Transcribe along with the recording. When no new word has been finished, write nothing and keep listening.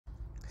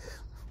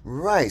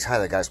Right, hi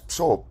there guys.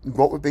 So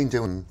what we've been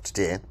doing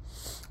today,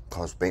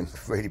 because we've been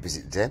really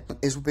busy today,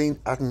 is we've been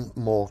adding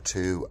more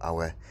to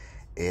our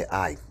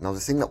AI. Now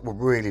the thing that we're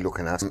really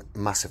looking at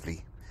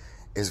massively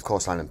is of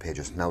course landing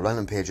pages. Now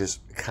landing pages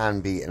can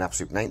be an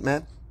absolute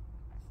nightmare.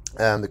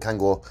 They can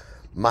go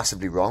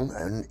massively wrong,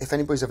 and if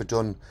anybody's ever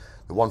done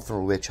the One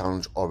Funnel Away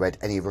challenge or read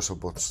any of Russell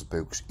Brunson's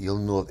books, you'll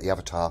know that the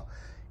avatar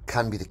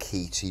can be the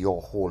key to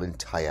your whole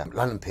entire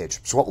landing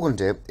page. So what we're going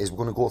to do is we're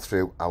going to go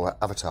through our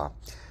avatar.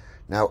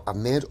 Now, I've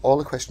made all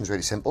the questions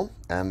really simple,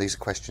 and these are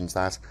questions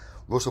that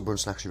Russell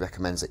Brunson actually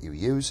recommends that you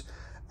use,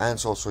 and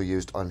it's also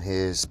used on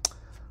his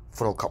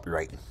funnel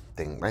copywriting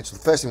thing, right? So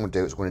the first thing we'll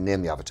do is we're going to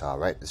name the avatar,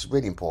 right? This is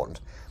really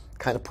important.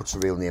 Kind of puts a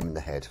real name in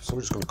the head. So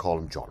we're just going to call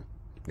him John.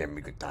 Name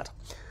me good dad.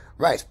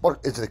 Right,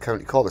 what do they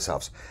currently call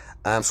themselves?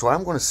 So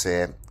I'm going to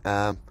say,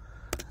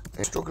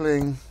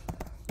 struggling.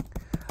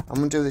 I'm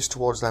going to do this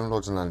towards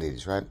landlords and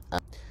landladies, right?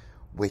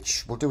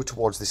 Which we'll do it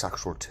towards this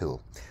actual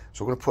tool.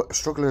 So we're going to put a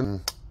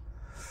struggling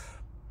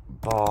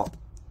bar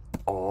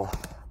or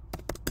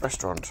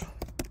restaurant,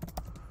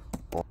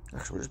 or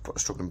actually we'll just put a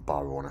struggling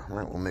bar owner,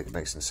 right? We'll make it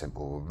nice and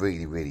simple. We're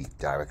really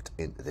direct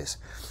into this.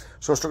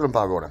 So a struggling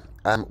bar owner,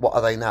 what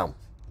are they now?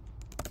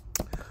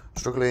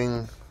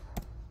 Struggling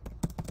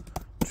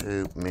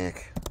to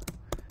make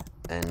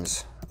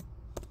ends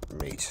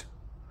meet.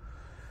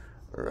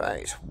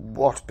 Right,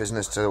 what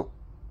business do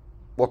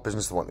they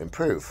want to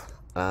improve?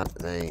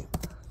 They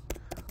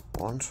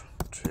want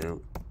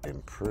to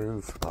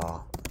improve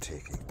our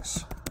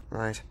takings.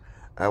 Right,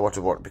 what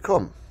do we want to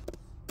become?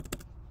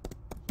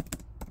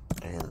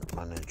 In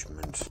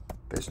management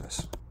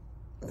business.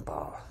 The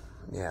bar.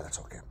 Yeah, that's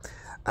okay.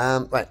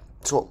 Right,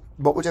 so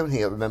what we're doing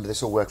here, remember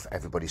this will work for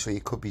everybody. So you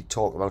could be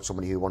talking about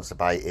somebody who wants to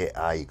buy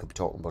AI, you could be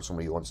talking about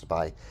somebody who wants to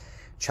buy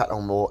chat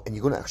on more, and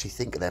you're going to actually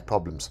think of their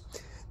problems.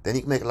 Then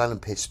you can make a landing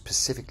page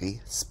specifically,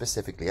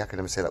 I can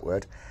never say that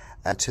word,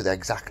 to their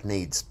exact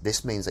needs.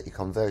 This means that your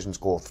conversions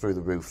go through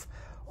the roof,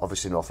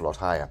 obviously an awful lot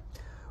higher.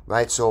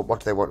 Right, so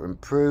what do they want to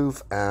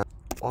improve?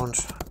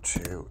 Want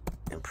to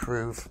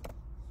improve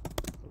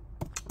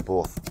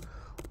both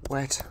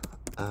wet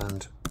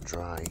and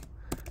dry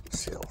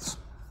sales.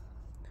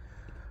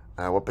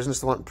 What business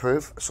do they want to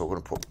improve? So we're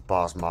going to put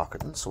bars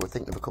marketing. So we're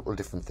thinking of a couple of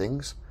different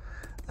things.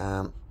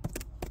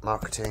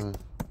 Marketing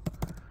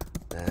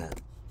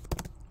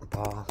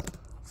bar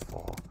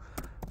for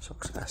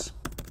success.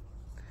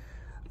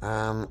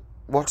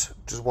 What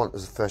does it want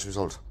as the first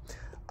result?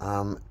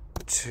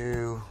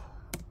 To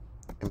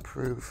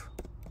improve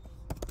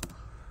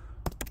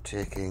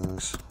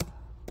takings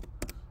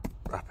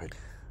rapid.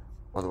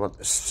 Well, they want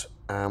this.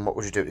 What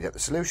would you do to get the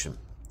solution?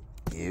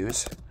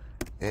 Use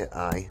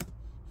AI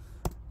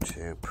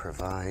to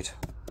provide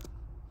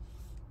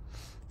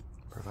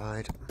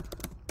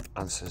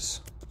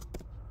answers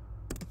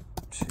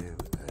to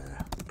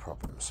their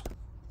problems.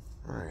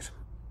 Right.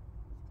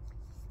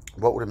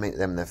 What would it mean to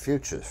them in their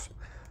futures?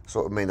 So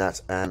it would mean that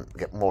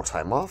get more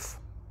time off,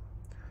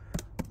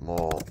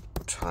 more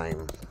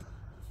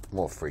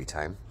free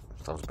time.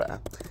 Sounds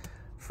better.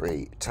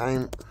 Free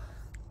time.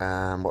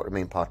 What would it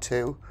mean part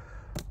 2?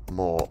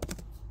 More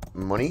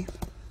money.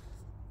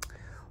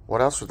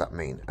 What else would that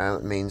mean?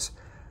 It means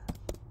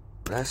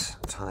less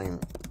time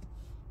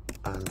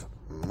and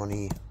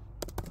money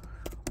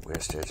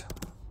wasted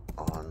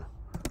on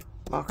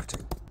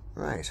marketing.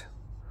 Right.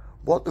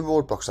 What the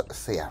roadblocks that they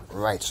fear?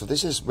 Right, so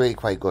this is really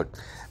quite good.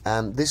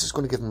 This is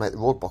going to give them like the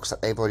roadblocks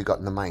that they've already got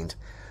in their mind.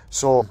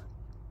 So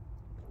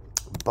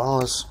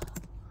bars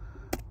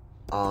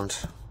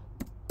aren't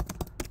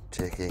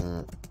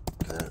taking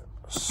the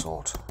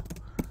sort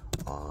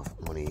of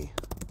money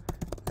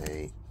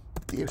they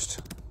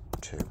used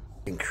to.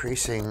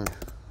 Increasing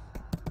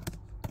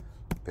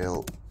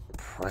bill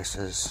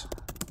prices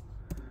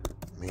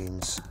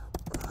means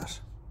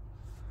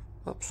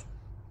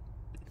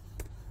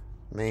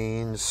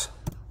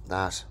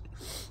that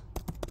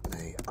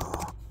they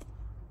are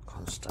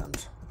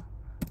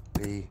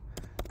constantly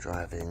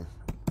driving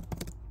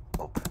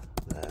up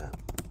their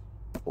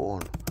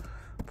own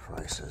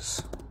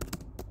prices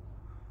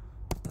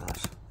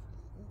that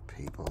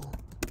people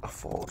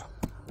afford.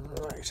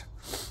 Right.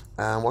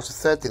 What's the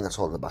third thing that's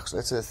holding the back? So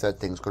let's say the third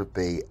thing's going to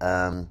be,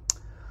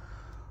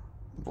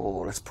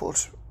 let's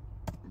put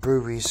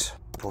breweries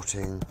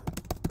putting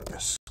a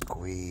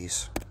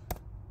squeeze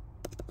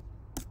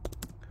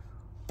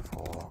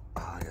for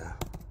higher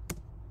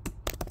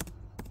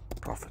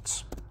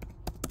profits.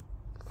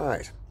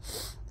 Right.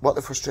 What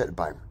they're frustrated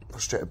by?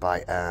 Frustrated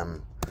by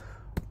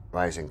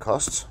rising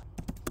costs,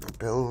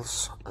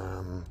 bills,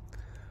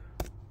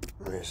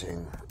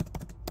 raising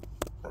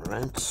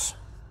rents,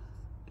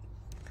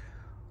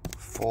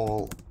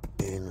 fall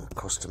in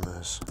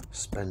customers'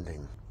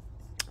 spending.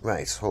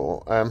 Right,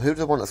 so who do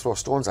they want to throw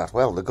stones at?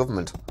 Well, the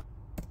government.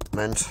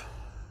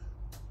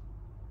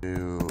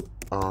 Who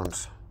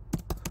aren't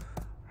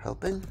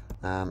helping.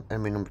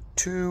 Enemy number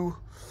 2,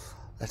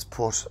 let's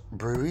put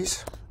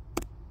breweries.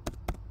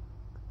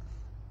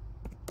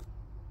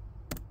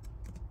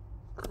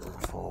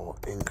 For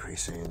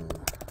increasing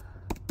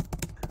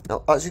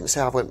Now, as you can see,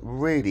 I went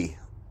really,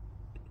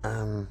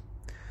 really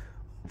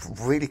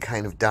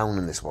kind of down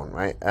in this one,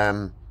 right?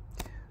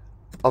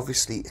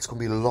 Obviously, it's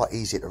going to be a lot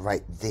easier to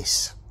write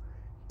this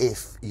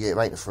if you're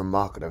writing for a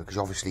marketer, because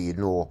obviously you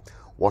know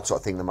what sort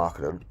of thing the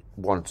marketer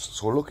wants.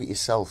 So look at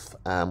yourself,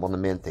 one of the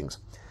main things.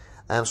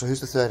 So who's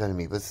the third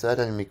enemy? Well, the third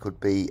enemy could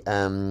be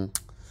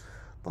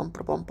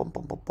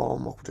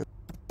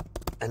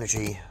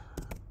energy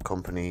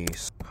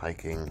companies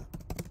hiking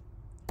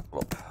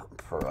up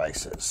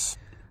prices.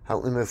 How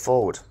can we move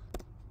forward?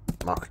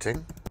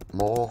 Marketing,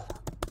 more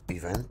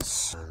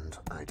events and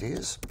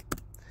ideas.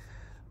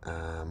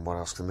 What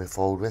else can they move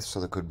forward with? So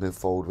they could move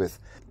forward with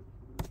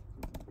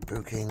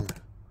booking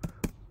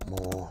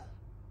more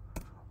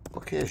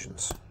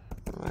occasions.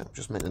 Right,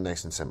 just make it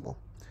nice and simple.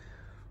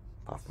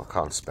 I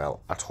can't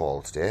spell at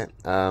all today.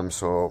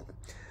 So,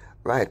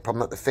 right,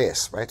 problem at the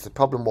face. Right, the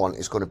problem one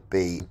is going to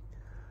be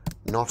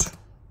not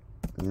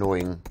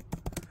knowing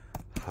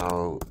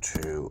how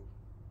to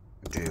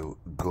do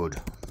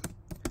good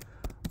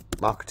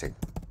marketing.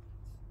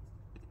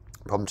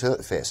 Problem two at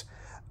the face,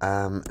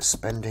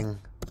 spending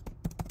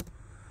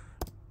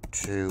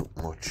too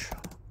much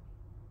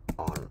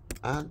on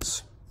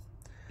ads.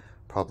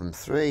 Problem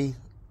three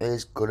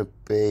is going to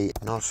be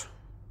not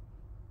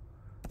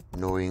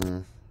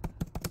knowing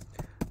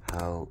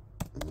how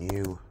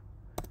new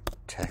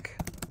tech.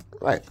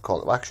 Right, the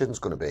call to action is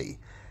going to be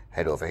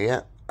head over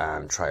here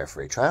and try a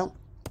free trial.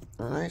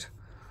 Alright,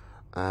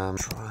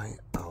 try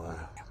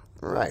our.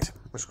 Right,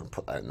 I'm just going to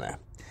put that in there.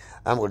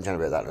 I'm going to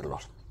generate that a little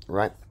lot.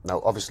 Right,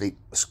 now obviously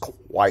it's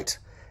quite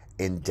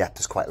in depth,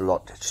 there's quite a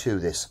lot to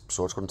this,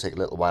 so it's going to take a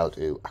little while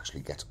to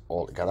actually get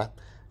all together.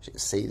 As you can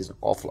see, there's an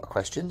awful lot of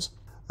questions.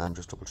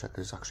 Just double check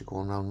that it's actually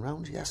going round and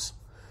round. Yes.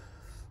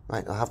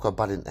 Right, I have got a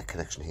bad internet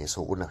connection here,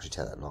 so it wouldn't actually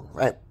take that long.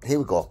 Right, here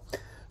we go.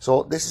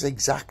 So this is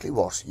exactly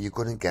what you're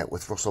going to get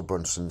with Russell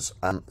Brunson's,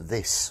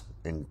 this,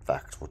 in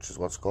fact, which is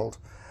what's called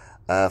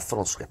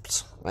funnel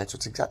scripts. Right, so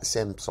it's exactly the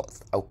same sort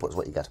of output as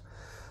what you get.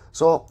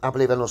 So I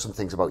believe I know some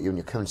things about you and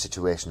your current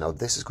situation. Now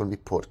this is going to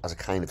be put as a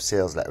kind of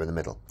sales letter in the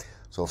middle.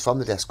 So from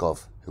the desk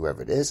of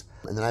whoever it is,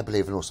 and then I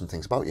believe I know some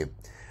things about you.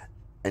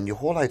 And your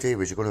whole idea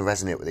is you're going to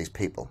resonate with these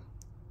people.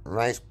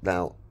 Right,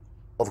 now,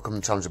 overcoming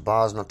the challenge of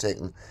bars, not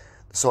taking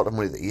the sort of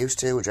money that you used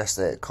to, address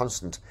the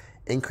constant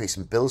increase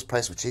in bills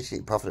price, which is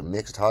profit and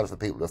makes it harder for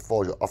people to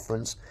afford your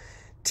offerings,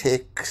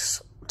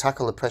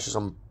 tackle the pressures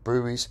on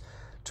breweries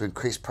to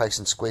increase price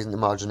and squeezing the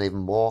margin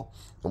even more.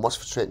 And what's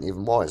frustrating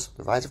even more is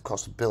the rise of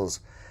cost of bills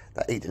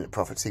that eat into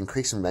profits, the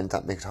increase in rent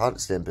that makes it harder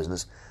to stay in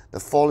business, the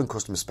fall in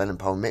customer spending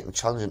power making it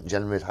challenging to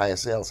generate higher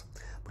sales.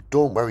 But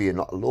don't worry, you're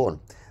not alone.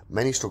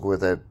 Many struggle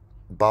with their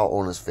bar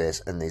owners face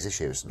and these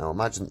issues. Now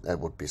imagine there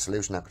would be a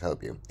solution that could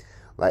help you.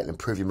 Right, and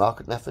improve your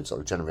marketing efforts, that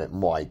will generate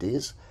more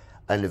ideas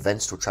and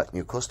events to attract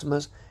new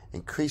customers,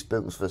 increase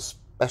bookings for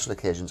special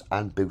occasions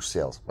and boost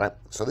sales. Right,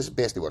 so this is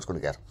basically what it's going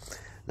to get.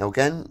 Now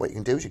again, what you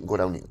can do is you can go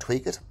down and you can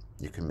tweak it.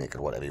 You can make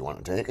it whatever you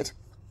want to take it.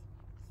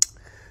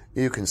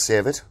 You can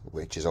save it,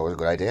 which is always a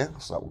good idea,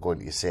 so that will go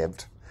into your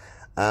saved.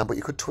 But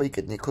you could tweak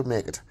it and you could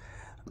make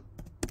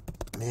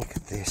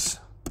this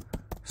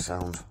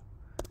sound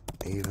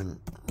even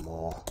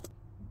more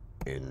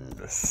in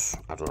this.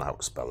 I don't know how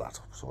to spell that,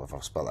 so if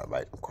I've spelled that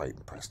right, I'm quite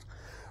impressed.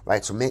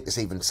 Right, so make this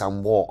even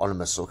sound more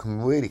anonymous, so it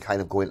can really kind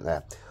of go into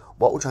there.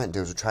 What we're trying to do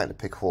is we're trying to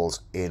pick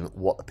holes in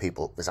what the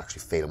people is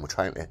actually feeling. We're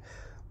trying to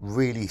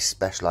really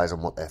specialise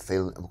on what they're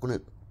feeling, and we're going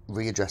to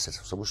readdress it.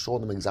 So we'll show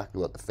them exactly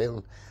what they're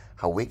feeling,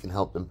 how we can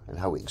help them, and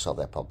how we can solve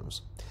their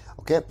problems.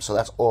 Okay, so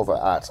that's over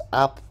at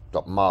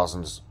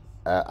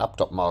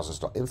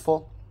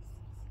app.marsons.info.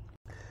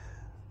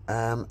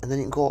 And then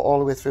you can go all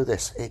the way through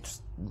this.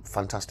 It's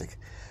fantastic.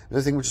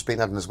 Another thing we've just been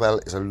adding as well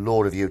is a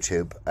load of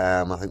YouTube.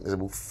 I think there's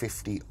about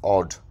 50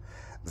 odd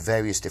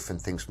various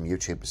different things from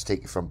YouTube to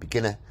take you from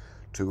beginner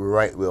to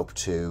right way up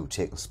to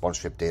taking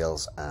sponsorship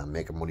deals and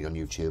making money on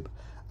YouTube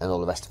and all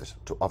the rest of it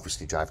to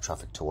obviously drive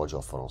traffic towards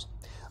your funnels.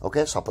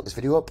 Okay, so I'll put this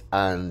video up,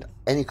 and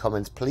any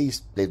comments,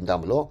 please leave them down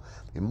below.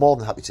 I'll be more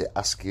than happy to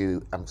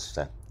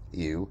answer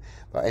you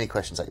about any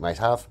questions that you might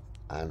have,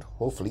 and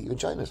hopefully you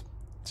enjoyed it.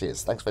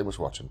 Cheers. Thanks very much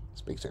for watching.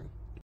 Speak soon.